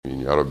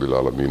Ya Rabbil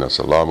Alameen.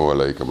 Assalamu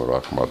alaikum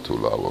wa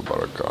rahmatullahi wa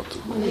barakatuh.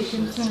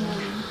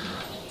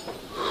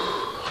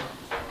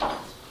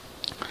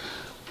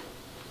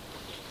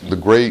 The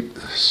great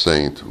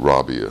Saint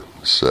Rabia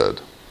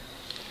said,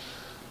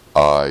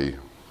 I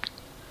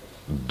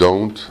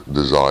don't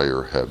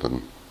desire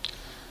heaven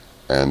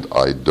and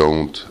I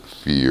don't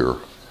fear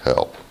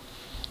hell.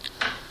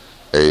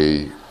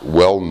 A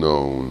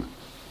well-known,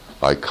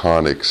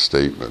 iconic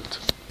statement.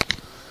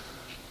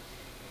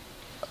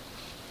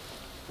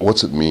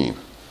 What's it mean?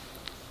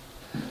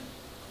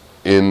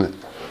 In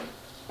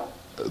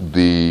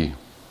the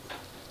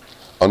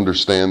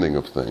understanding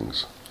of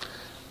things,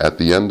 at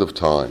the end of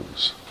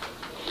times,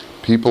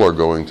 people are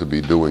going to be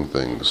doing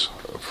things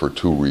for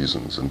two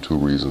reasons, and two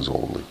reasons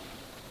only.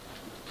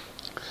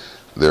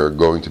 They're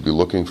going to be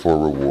looking for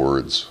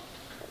rewards,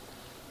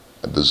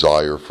 a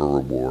desire for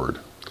reward,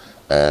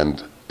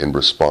 and in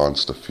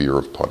response to fear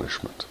of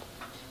punishment.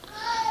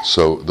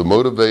 So the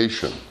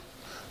motivation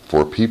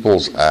for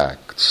people's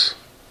acts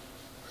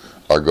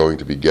are going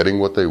to be getting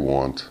what they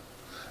want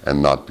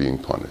and not being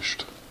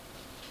punished.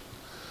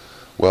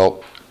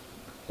 Well,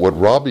 what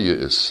Rabia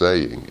is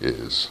saying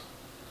is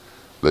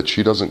that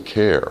she doesn't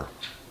care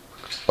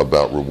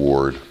about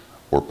reward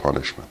or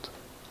punishment.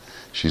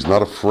 She's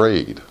not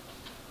afraid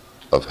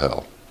of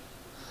hell,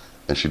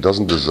 and she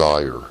doesn't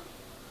desire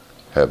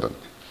heaven.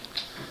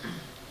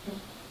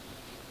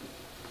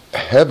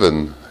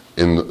 Heaven,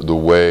 in the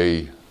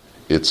way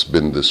it's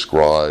been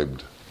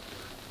described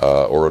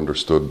or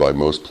understood by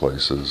most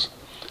places,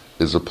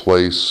 is a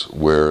place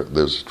where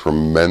there's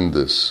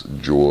tremendous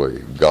joy,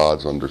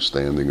 God's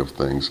understanding of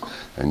things,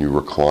 and you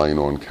recline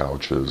on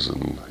couches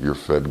and you're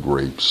fed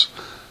grapes,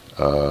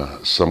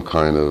 some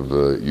kind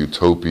of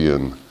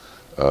utopian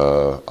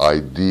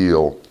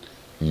ideal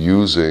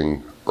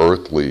using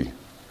earthly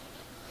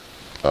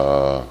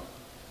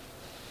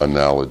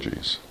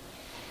analogies.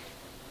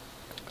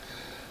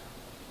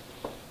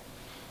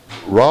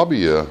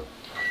 Rabia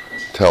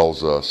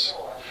tells us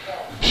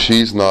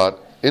she's not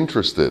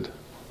interested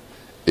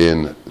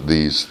in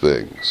these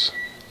things.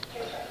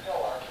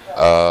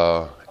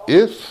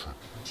 If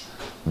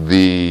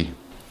the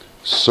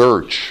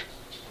search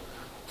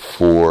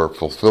for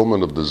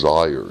fulfillment of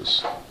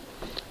desires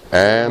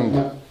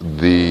and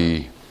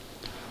the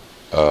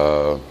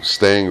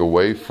staying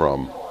away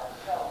from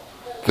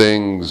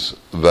things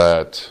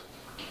that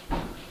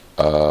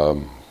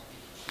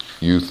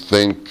you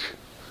think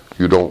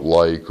you don't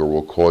like or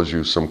will cause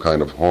you some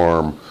kind of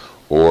harm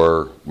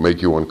or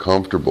make you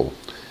uncomfortable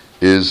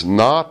is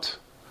not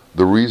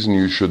the reason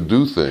you should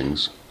do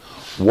things.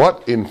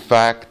 What in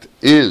fact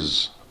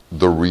is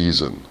the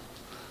reason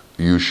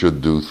you should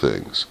do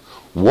things?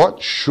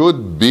 What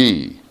should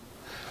be,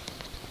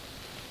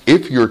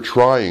 if you're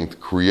trying to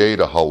create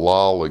a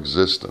halal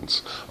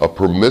existence, a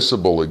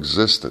permissible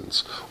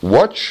existence,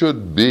 what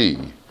should be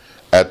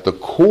at the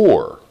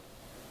core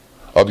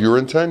of your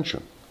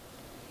intention?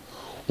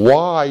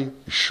 Why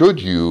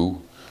should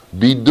you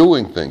be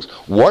doing things?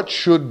 What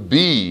should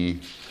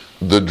be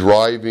the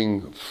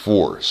driving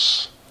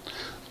force?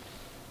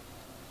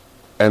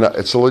 And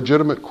it's a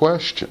legitimate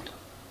question.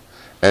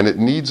 And it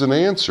needs an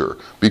answer.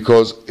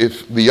 Because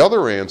if the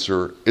other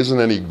answer isn't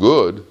any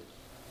good,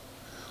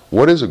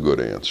 what is a good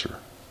answer?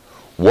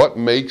 What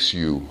makes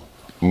you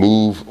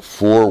move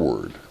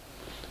forward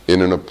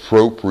in an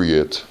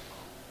appropriate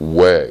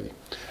way?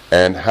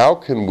 And how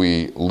can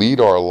we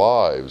lead our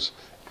lives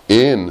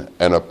in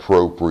an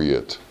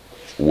appropriate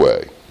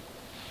way?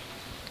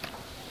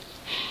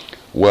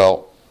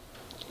 Well,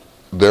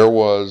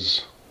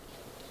 there's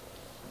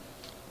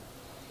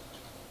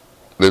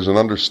an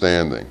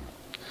understanding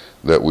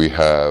that we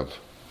have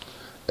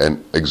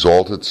an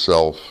exalted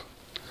self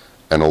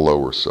and a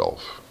lower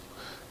self.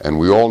 And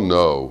we all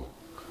know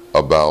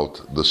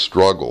about the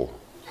struggle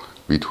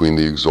between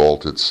the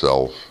exalted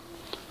self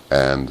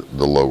and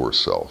the lower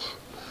self.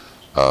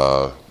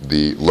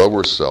 The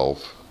lower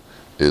self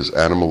is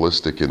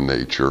animalistic in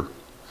nature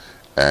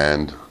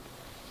and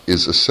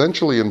is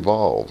essentially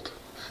involved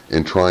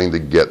in trying to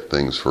get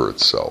things for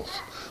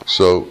itself.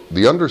 So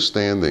the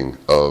understanding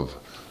of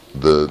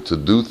to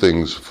do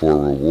things for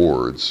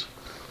rewards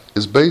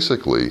is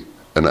basically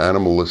an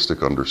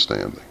animalistic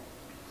understanding.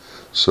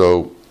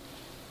 So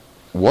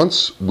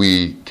once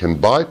we can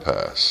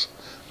bypass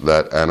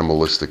that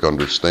animalistic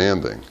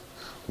understanding,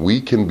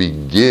 we can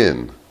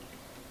begin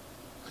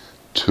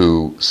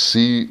to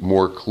see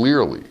more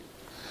clearly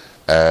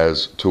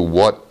as to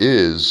what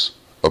is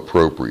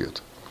appropriate.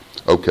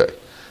 Okay,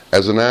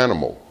 as an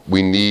animal,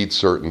 we need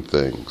certain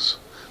things.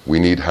 We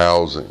need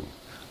housing,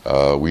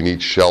 we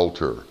need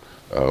shelter,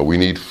 we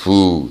need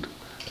food,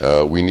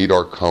 we need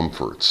our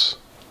comforts.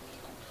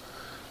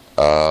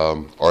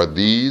 Are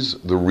these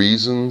the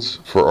reasons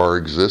for our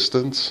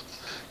existence?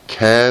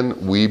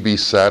 Can we be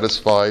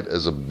satisfied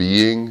as a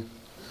being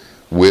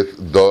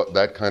with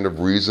that kind of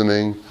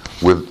reasoning,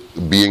 with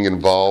being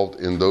involved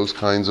in those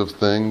kinds of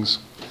things?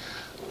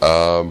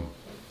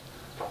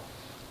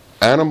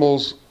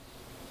 Animals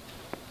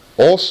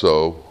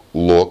also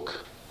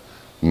look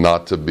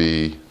not to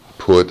be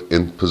put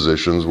in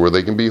positions where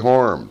they can be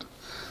harmed.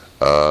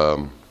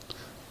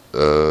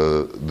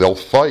 They'll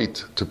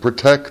fight to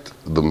protect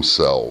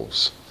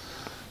themselves.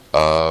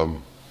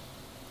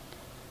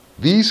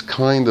 These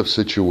kind of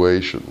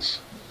situations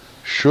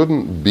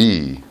shouldn't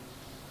be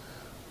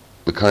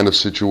the kind of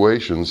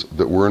situations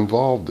that we're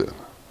involved in.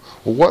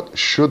 Well, what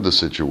should the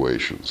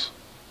situations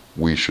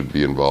we should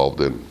be involved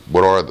in?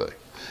 What are they?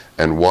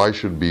 And why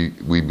should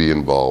we be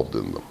involved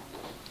in them?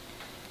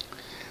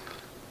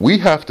 We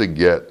have to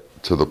get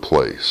to the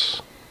place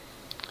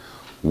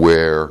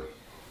where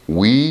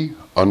we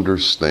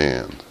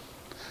understand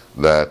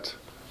that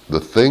the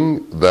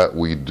thing that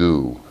we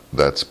do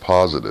that's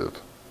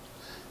positive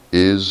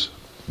is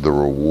the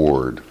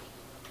reward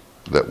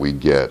that we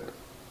get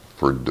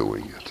for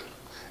doing it.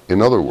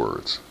 In other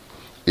words,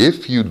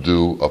 if you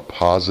do a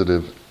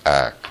positive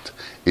act,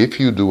 if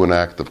you do an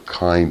act of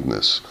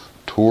kindness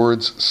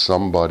towards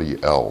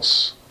somebody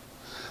else,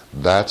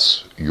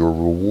 that's your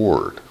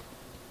reward.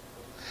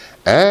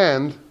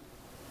 And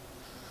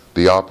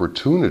the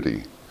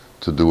opportunity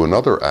to do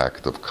another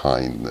act of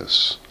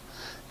kindness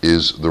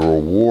is the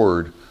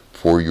reward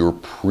for your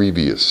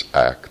previous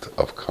act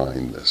of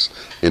kindness.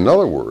 In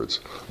other words,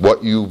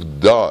 what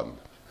you've done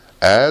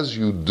as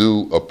you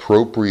do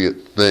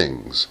appropriate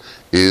things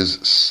is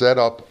set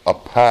up a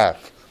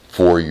path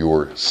for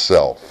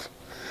yourself.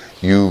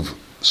 You've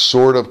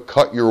sort of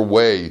cut your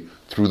way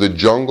through the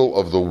jungle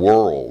of the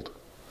world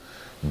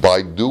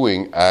by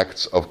doing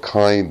acts of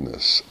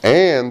kindness.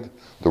 And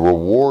the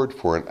reward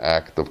for an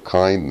act of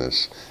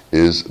kindness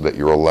is that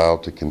you're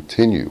allowed to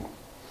continue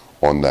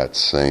on that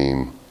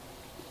same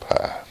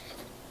path.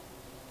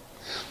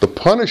 The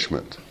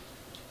punishment,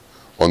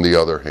 on the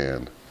other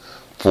hand,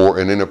 for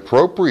an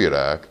inappropriate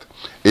act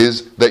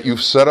is that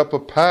you've set up a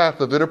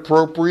path of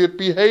inappropriate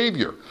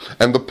behavior.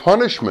 And the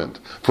punishment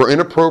for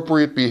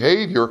inappropriate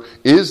behavior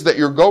is that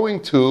you're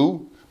going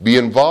to be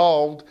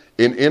involved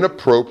in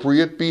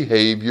inappropriate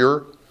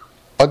behavior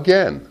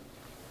again.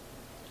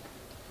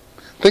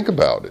 Think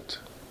about it.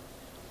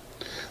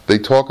 They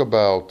talk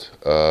about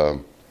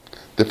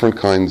different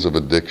kinds of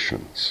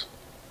addictions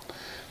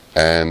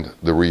and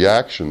the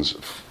reactions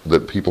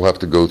that people have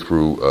to go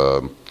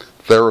through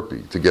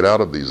therapy to get out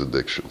of these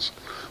addictions.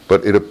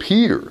 But it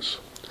appears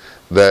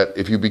that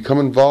if you become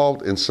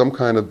involved in some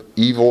kind of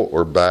evil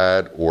or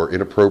bad or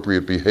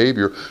inappropriate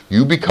behavior,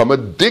 you become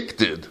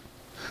addicted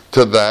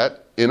to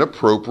that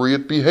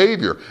inappropriate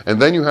behavior.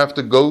 And then you have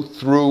to go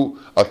through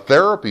a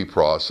therapy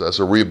process,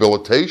 a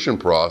rehabilitation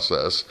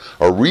process,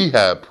 a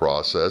rehab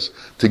process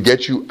to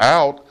get you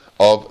out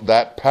of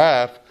that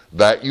path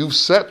that you've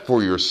set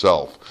for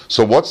yourself.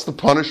 So what's the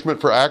punishment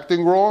for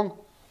acting wrong?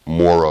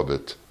 More of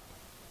it.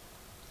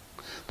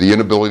 The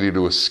inability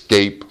to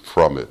escape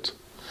from it,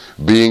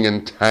 being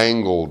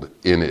entangled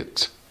in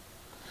it,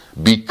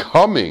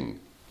 becoming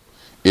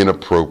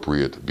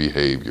inappropriate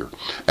behavior.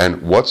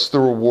 And what's the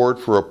reward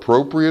for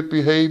appropriate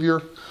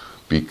behavior?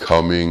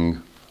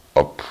 Becoming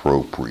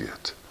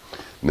appropriate.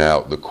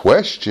 Now, the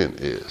question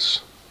is,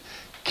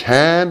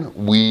 can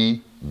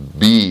we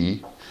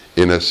be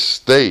in a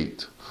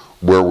state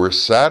where we're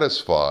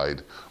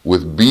satisfied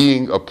with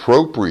being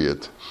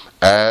appropriate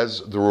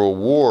as the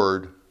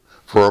reward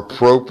for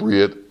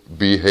appropriate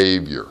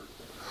behavior?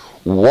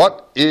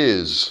 What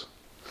is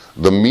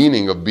the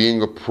meaning of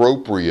being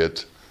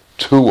appropriate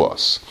to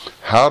us?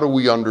 How do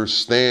we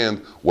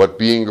understand what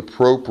being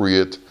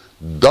appropriate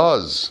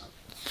does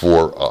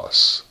for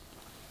us?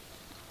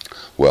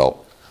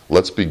 Well,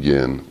 let's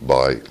begin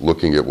by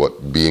looking at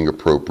what being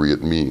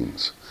appropriate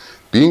means.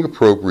 Being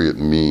appropriate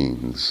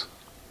means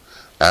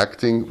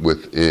acting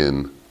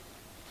within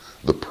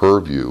the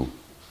purview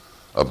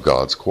of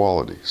God's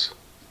qualities,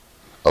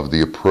 of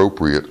the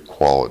appropriate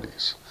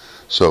qualities.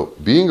 So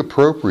being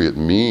appropriate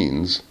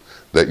means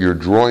that you're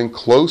drawing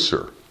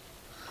closer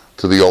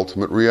to the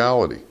ultimate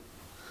reality,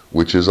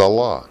 which is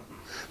Allah.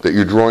 That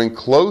you're drawing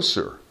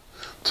closer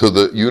to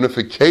the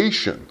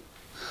unification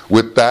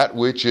with that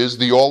which is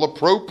the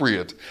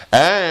all-appropriate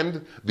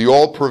and the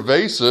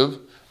all-pervasive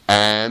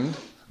and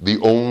the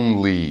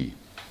only.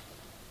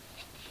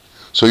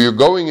 So you're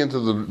going into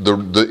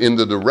in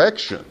the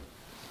direction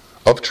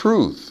of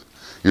truth.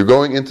 You're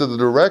going into the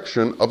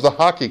direction of the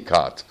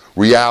hakikat,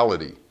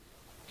 reality.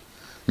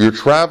 You're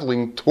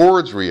traveling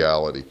towards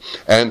reality.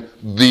 And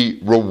the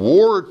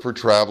reward for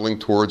traveling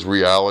towards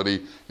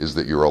reality is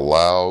that you're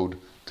allowed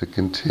to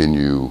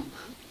continue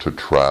to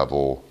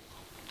travel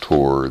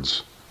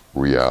towards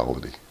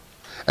reality.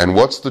 And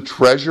what's the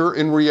treasure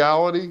in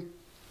reality?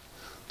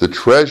 The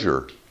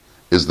treasure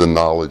is the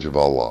knowledge of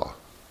Allah.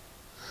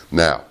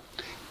 Now,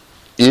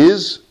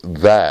 is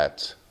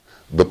that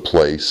the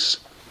place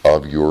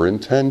of your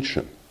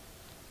intention?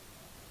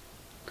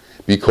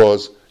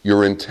 Because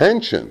your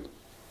intention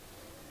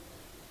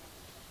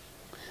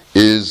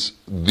is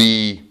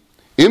the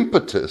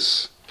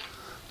impetus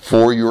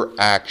for your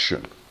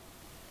action.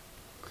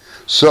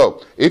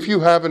 So, if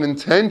you have an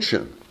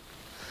intention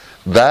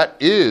that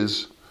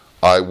is,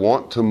 I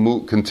want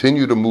to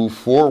continue to move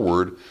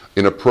forward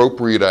in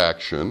appropriate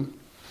action,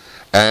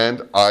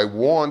 and I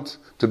want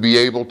to be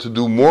able to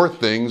do more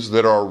things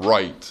that are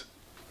right.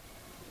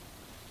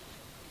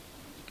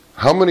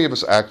 How many of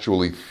us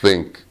actually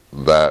think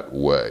that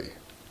way?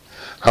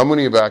 How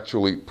many have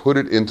actually put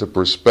it into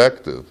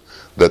perspective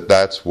that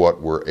that's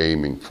what we're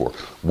aiming for?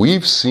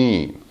 We've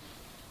seen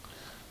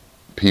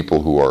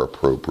people who are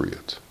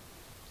appropriate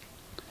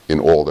in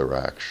all their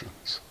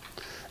actions.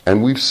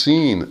 And we've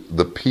seen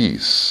the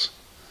peace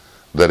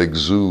that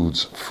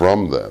exudes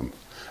from them.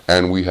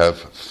 And we have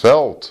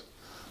felt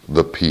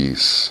the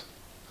peace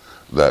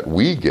that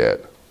we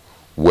get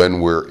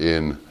when we're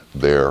in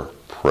their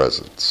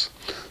presence.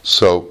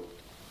 So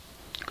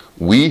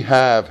we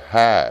have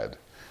had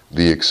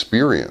the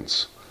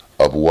experience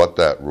of what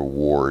that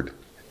reward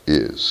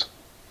is.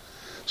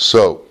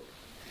 So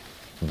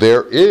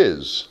there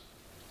is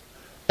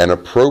an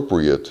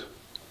appropriate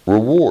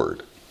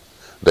reward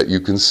that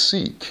you can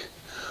seek,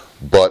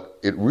 but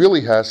it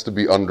really has to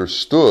be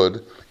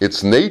understood.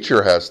 Its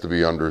nature has to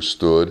be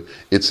understood.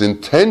 Its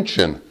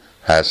intention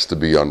has to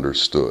be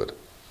understood.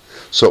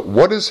 So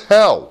what is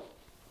hell?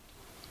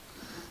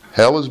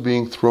 Hell is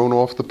being thrown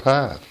off the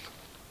path.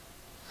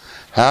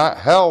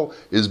 Hell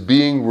is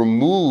being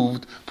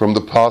removed from the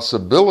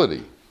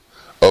possibility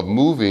of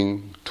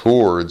moving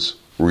towards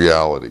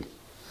reality.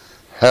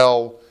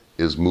 Hell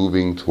is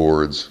moving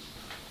towards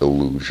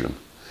illusion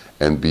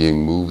and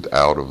being moved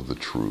out of the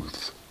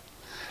truth.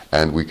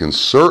 And we can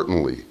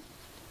certainly,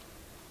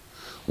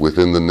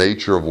 within the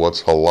nature of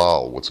what's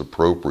halal, what's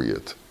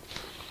appropriate,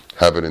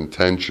 have an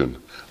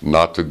intention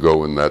not to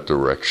go in that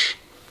direction.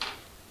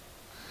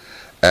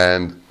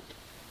 And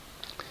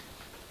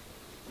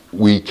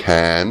we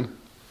can,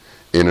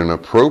 in an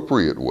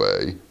appropriate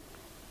way,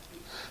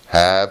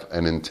 have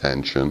an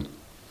intention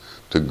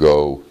to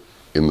go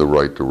in the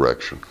right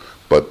direction.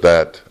 But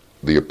that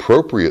the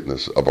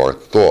appropriateness of our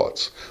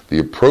thoughts, the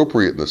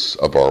appropriateness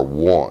of our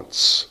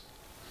wants,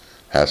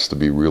 has to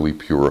be really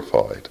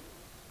purified,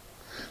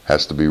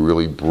 has to be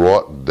really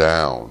brought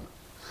down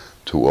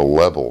to a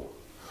level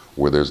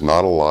where there's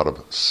not a lot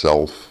of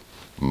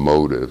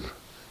self-motive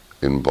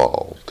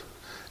involved.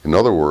 In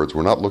other words,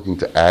 we're not looking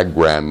to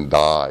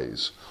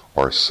aggrandize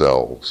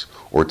ourselves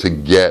or to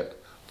get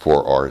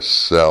for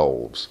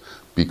ourselves,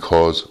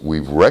 because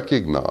we've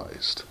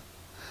recognized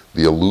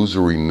the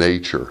illusory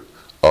nature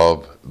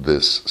of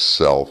this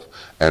self,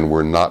 and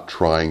we're not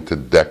trying to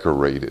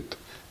decorate it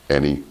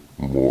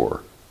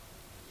anymore.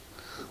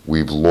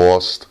 We've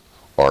lost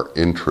our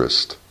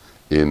interest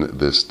in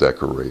this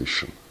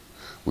decoration.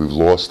 We've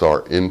lost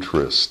our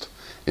interest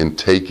in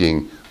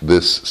taking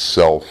this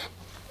self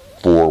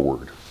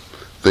forward.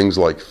 Things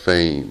like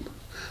fame,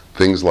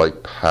 things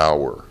like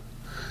power,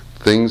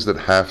 things that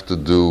have to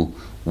do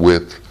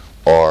with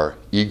our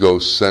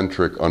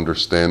egocentric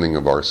understanding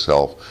of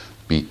ourselves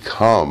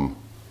become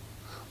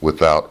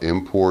without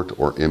import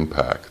or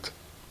impact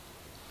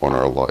on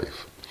our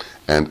life.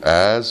 And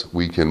as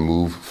we can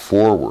move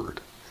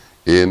forward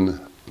in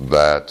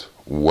that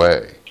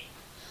way,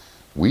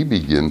 we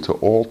begin to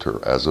alter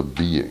as a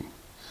being.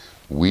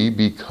 We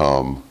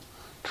become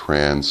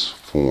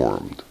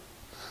transformed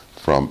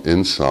from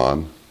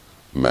insan,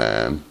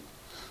 man,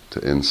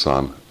 to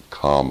insan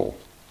kamil,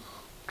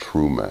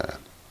 true man.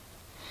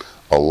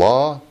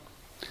 Allah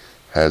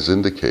has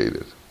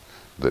indicated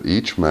that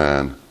each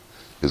man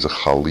is a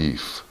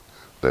khalif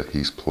that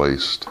he's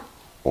placed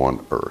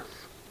on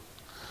earth.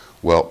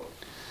 Well,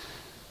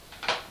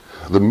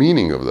 the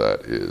meaning of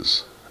that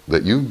is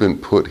that you've been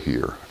put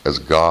here as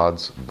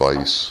God's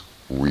vice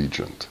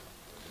regent.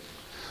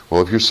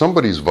 Well, if you're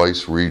somebody's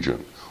vice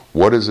regent,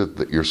 what is it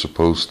that you're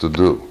supposed to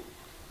do?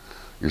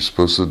 You're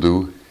supposed to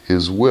do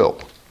His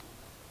will.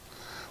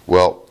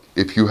 Well,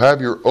 if you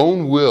have your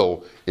own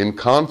will in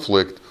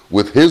conflict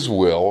with His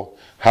will,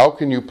 how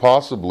can you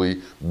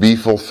possibly be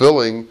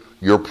fulfilling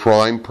your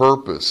prime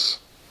purpose,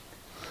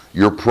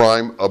 the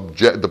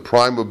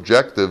prime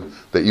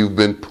objective that you've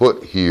been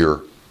put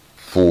here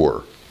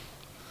for?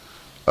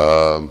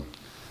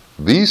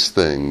 These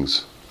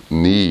things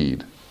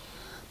need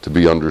to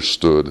be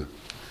understood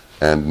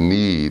and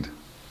need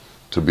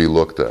to be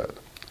looked at.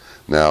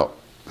 Now,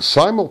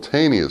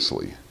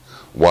 simultaneously,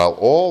 while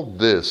all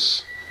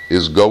this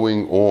is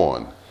going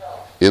on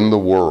in the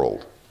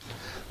world,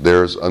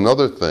 there's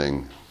another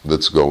thing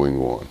that's going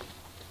on.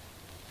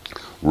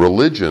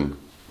 Religion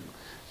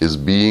is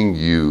being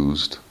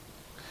used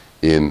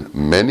in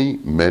many,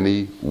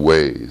 many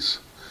ways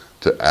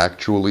to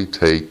actually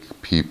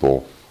take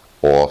people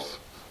off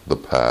the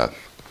path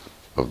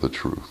of the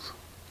truth.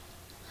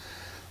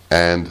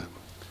 And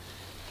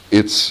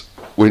it's,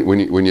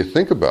 when you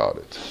think about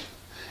it,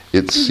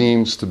 it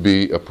seems to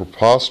be a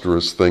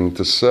preposterous thing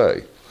to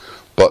say.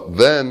 But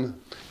then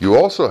you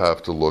also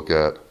have to look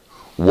at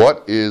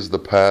what is the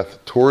path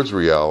towards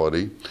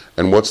reality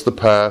and what's the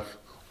path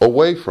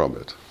away from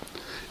it.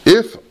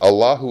 If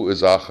Allahu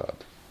is Ahad,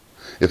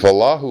 if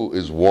Allahu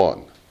is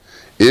one,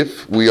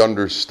 if we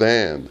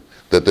understand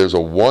that there's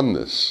a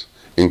oneness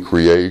in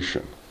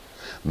creation,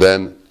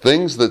 then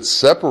things that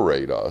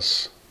separate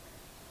us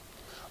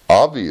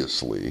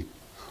obviously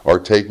are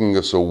taking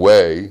us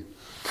away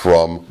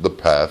from the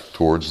path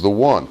towards the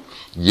one.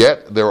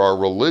 Yet there are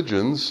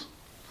religions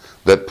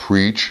that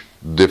preach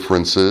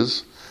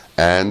differences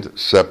and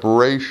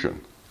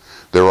separation.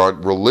 There are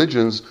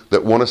religions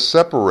that want to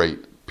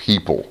separate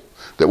people,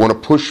 that want to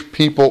push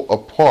people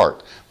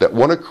apart, that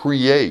want to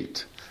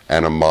create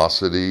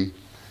animosity,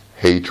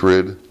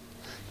 hatred,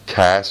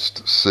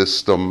 caste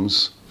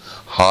systems,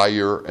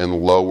 higher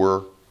and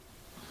lower.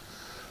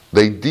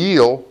 They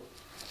deal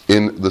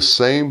in the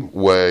same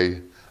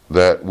way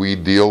that we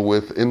deal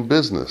with in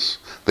business.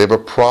 They have a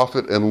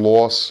profit and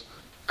loss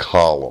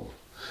column.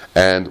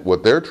 And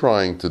what they're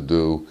trying to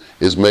do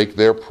is make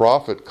their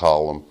profit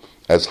column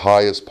as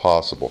high as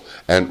possible.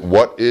 And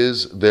what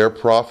is their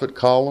profit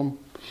column?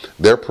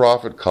 Their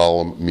profit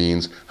column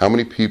means how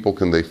many people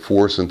can they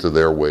force into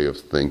their way of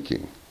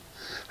thinking?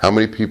 How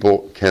many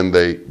people can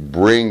they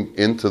bring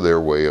into their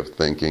way of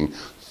thinking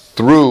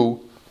through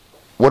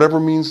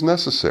whatever means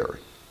necessary?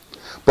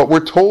 But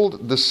we're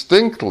told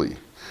distinctly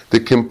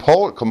that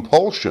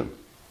compulsion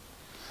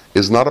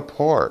is not a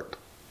part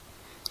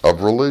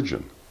of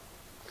religion.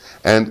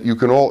 And you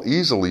can all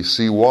easily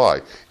see why.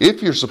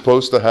 If you're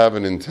supposed to have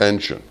an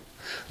intention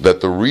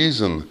that the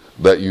reason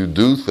that you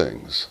do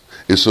things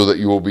is so that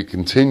you will be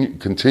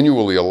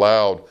continually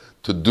allowed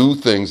to do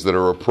things that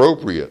are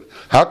appropriate,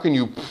 how can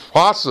you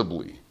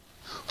possibly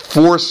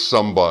force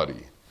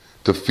somebody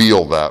to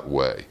feel that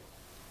way?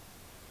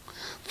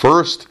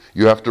 First,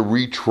 you have to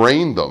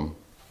retrain them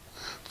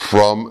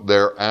from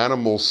their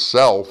animal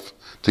self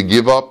to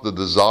give up the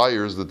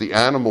desires that the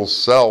animal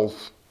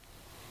self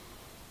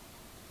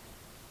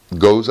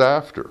goes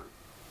after.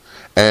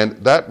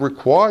 And that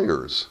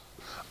requires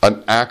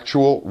an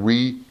actual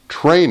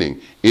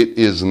retraining. It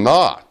is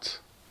not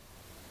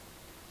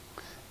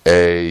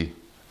a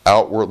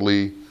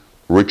outwardly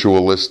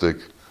ritualistic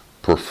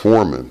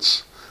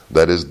performance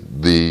that is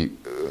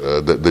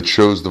that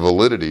shows the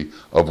validity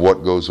of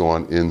what goes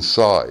on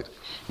inside.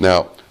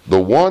 Now, the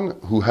one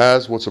who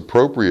has what's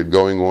appropriate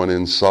going on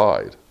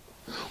inside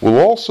will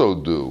also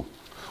do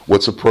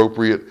what's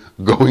appropriate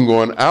going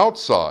on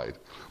outside.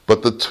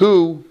 But the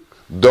two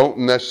don't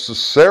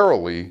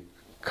necessarily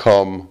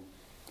come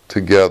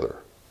together.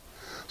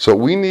 So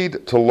we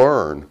need to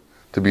learn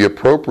to be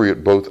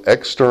appropriate both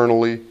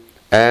externally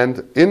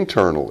and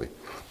internally.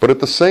 But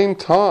at the same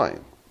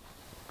time,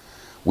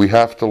 we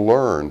have to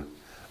learn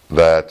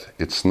that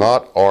it's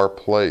not our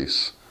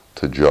place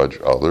to judge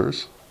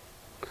others,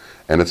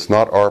 and it's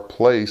not our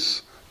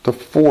place to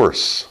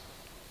force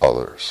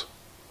others.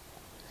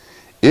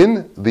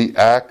 In the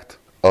act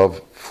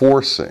of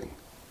forcing,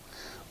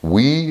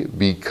 we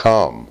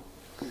become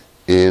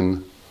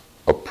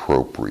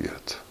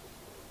inappropriate.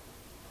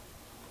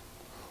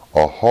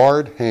 A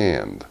hard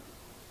hand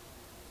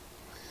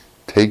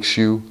takes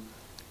you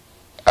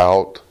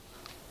out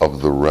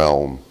of the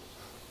realm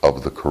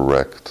of the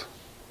correct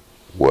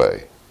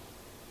way.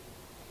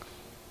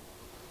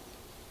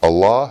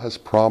 Allah has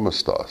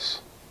promised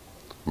us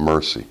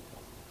mercy,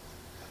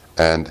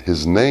 and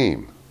His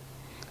name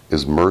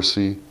is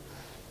mercy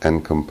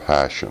and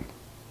compassion.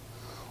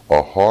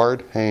 A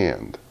hard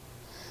hand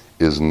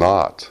is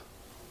not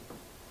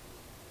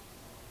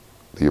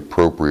the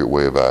appropriate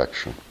way of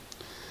action.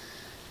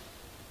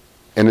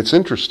 And it's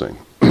interesting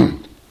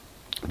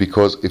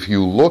because if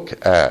you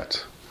look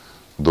at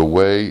the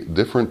way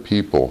different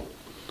people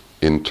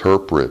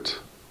interpret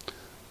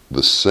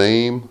the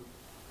same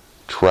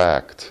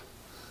tract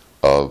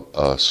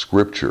of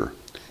scripture,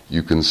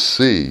 you can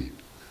see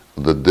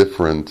the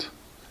different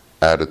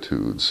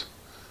attitudes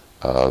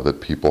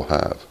that people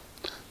have.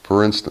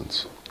 For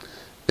instance,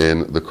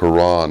 in the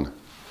Quran,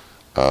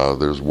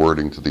 there's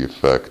wording to the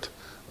effect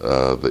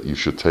that you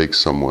should take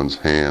someone's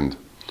hand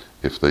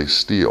if they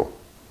steal.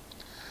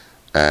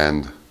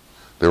 And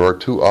there are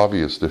two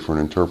obvious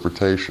different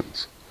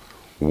interpretations.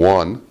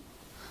 One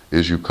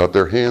is you cut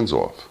their hands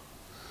off.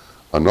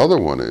 Another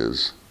one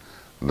is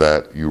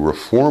that you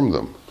reform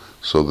them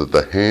so that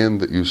the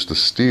hand that used to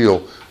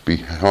steal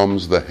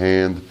becomes the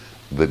hand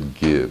that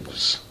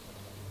gives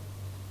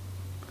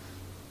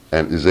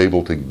and is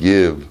able to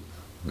give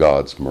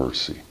God's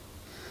mercy.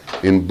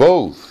 In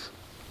both,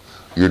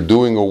 you're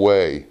doing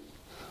away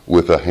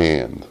with a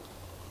hand.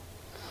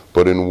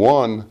 But in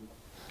one,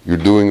 you're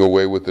doing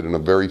away with it in a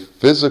very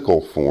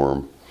physical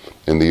form.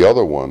 In the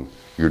other one,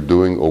 you're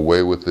doing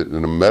away with it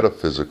in a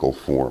metaphysical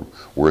form,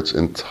 where it's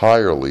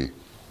entirely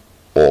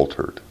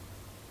altered.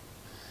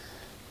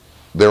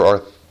 There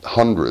are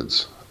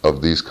hundreds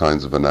of these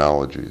kinds of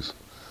analogies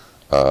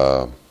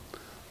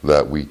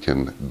that we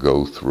can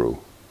go through.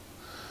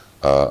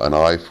 An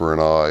eye for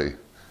an eye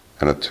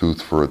and a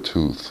tooth for a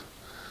tooth.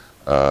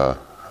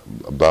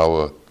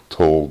 Bawa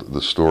told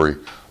the story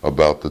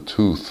about the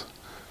tooth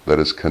that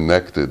is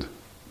connected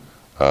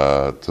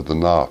to the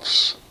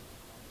nafs.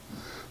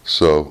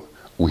 So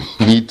we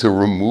need to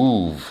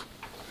remove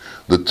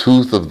the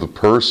tooth of the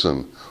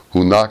person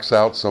who knocks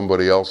out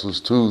somebody else's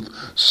tooth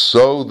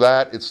so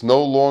that it's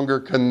no longer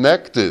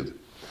connected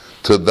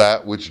to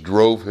that which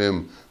drove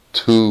him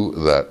to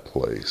that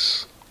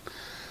place.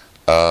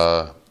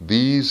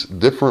 these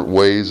different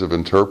ways of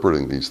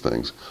interpreting these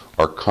things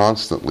are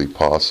constantly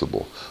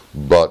possible.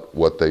 But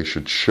what they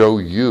should show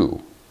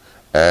you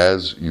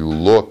as you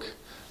look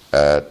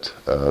at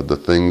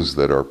the things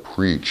that are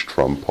preached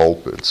from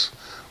pulpits,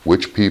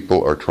 which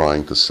people are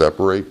trying to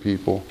separate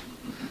people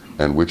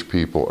and which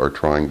people are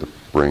trying to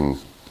bring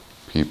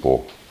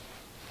people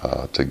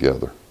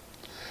together.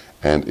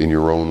 And in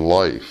your own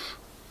life,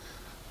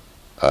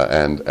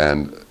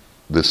 and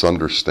this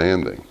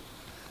understanding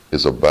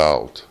is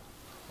about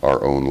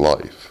our own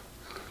life,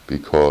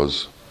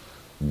 because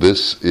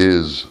this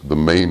is the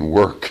main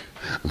work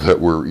that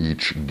we're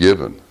each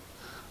given,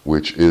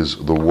 which is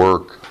the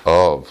work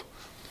of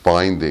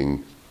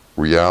finding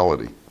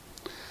reality.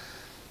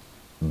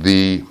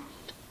 The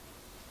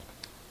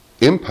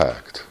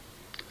impact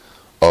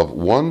of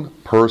one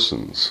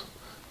person's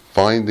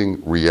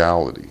finding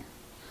reality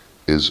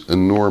is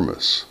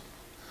enormous.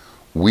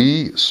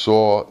 We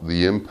saw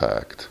the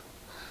impact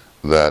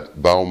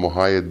that Baal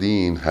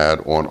Muhayyadeen had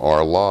on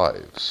our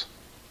lives,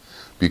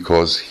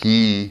 because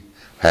he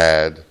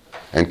had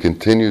and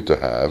continued to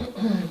have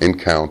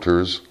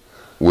encounters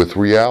with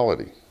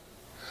reality.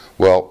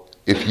 Well,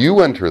 if you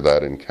enter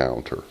that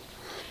encounter,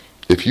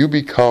 if you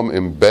become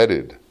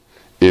embedded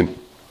in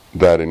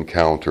that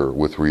encounter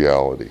with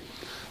reality,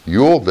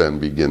 you'll then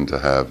begin to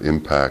have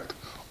impact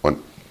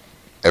on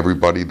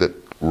everybody that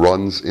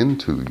runs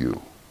into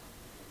you,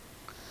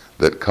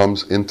 that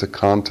comes into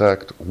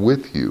contact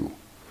with you.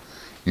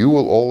 You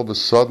will all of a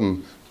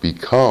sudden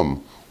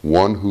become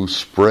one who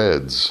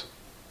spreads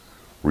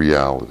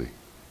reality.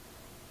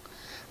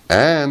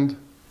 And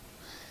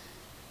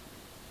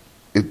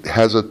it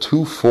has a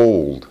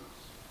twofold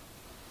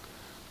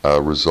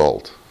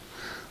result.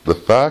 The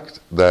fact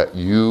that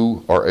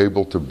you are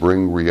able to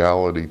bring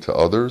reality to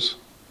others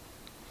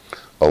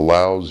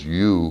allows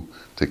you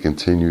to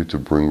continue to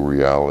bring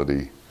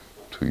reality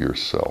to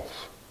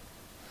yourself.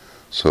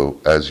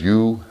 So as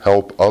you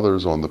help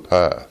others on the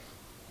path,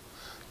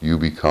 you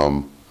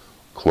become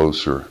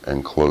closer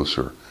and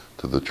closer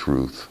to the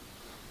truth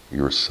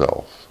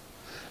yourself.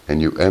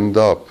 And you end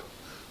up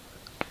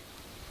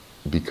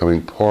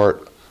becoming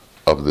part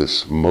of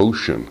this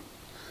motion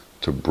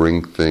to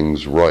bring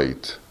things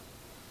right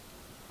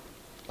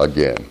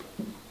again.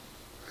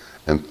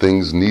 And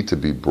things need to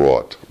be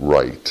brought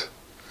right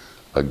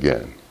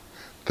again.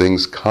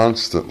 Things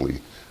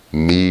constantly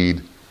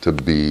need to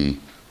be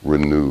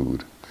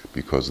renewed,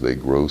 because they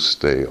grow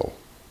stale,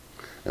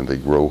 and they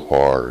grow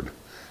hard,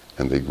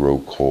 and they grow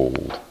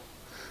cold.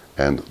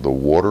 And the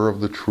water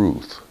of the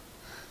truth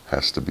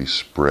has to be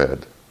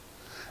spread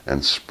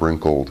and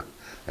sprinkled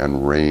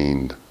and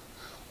rained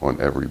on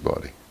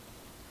everybody.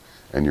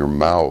 And your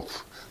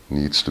mouth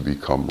needs to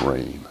become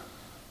rain.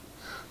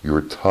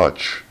 Your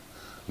touch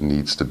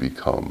needs to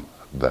become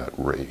that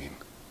rain.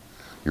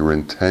 Your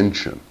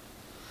intention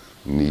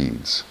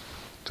needs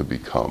to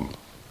become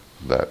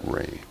that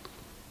rain.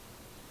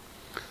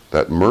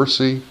 That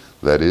mercy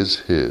that is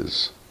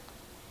His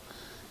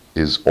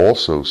is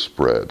also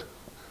spread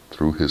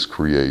through His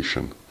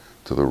creation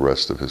to the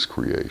rest of His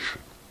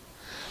creation.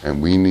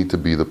 And we need to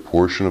be the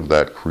portion of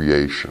that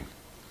creation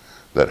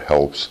that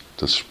helps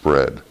to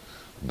spread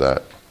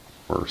that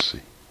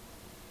mercy.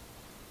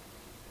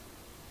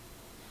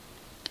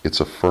 It's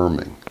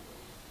affirming,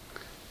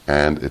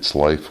 and it's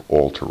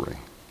life-altering.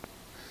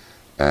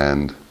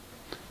 And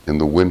in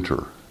the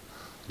winter,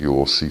 you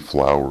will see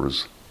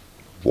flowers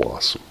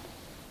blossom.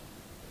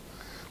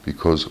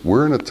 Because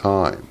we're in a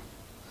time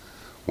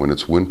when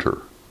it's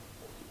winter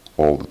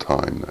all the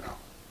time now.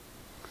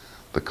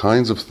 The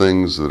kinds of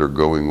things that are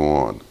going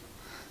on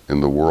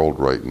in the world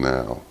right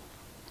now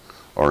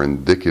are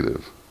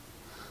indicative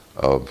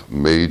of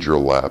major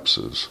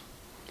lapses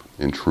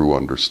in true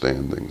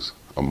understandings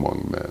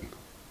among men.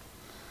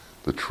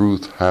 The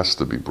truth has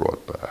to be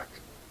brought back.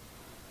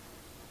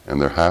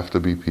 And there have to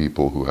be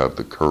people who have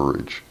the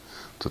courage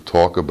to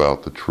talk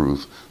about the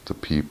truth to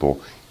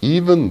people,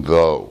 even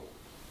though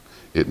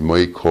it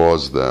may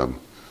cause them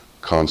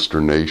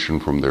consternation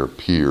from their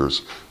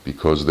peers,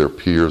 because their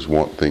peers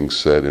want things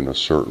said in a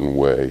certain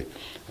way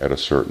at a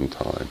certain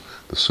time.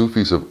 The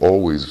Sufis have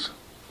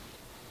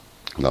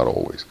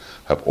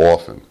have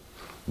often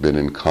been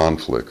in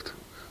conflict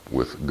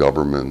with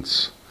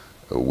governments,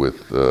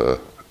 with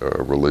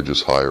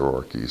religious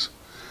hierarchies,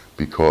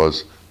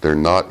 because they're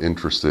not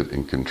interested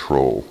in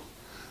control.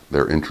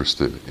 They're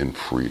interested in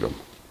freedom,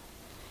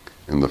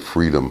 in the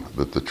freedom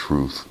that the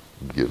truth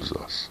gives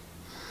us.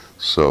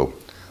 So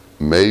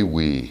may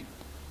we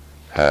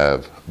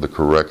have the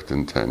correct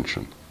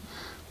intention.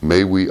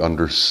 May we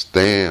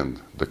understand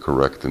the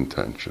correct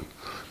intention.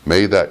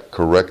 May that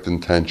correct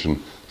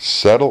intention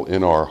settle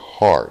in our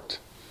heart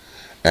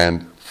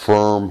and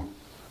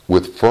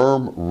with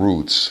firm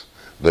roots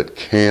that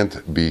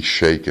can't be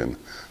shaken,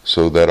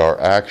 so that our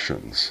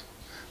actions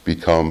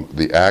become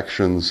the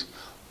actions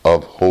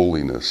of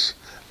holiness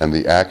and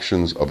the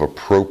actions of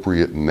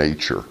appropriate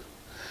nature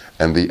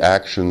and the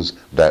actions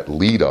that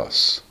lead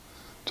us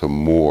to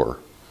more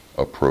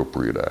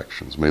appropriate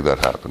actions. May that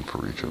happen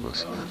for each of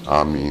us.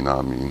 Ameen,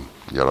 ameen.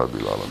 Ya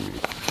Rabbil Alameen.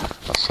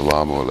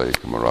 Assalamu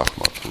alaikum wa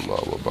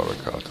rahmatullahi wa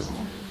barakatuh.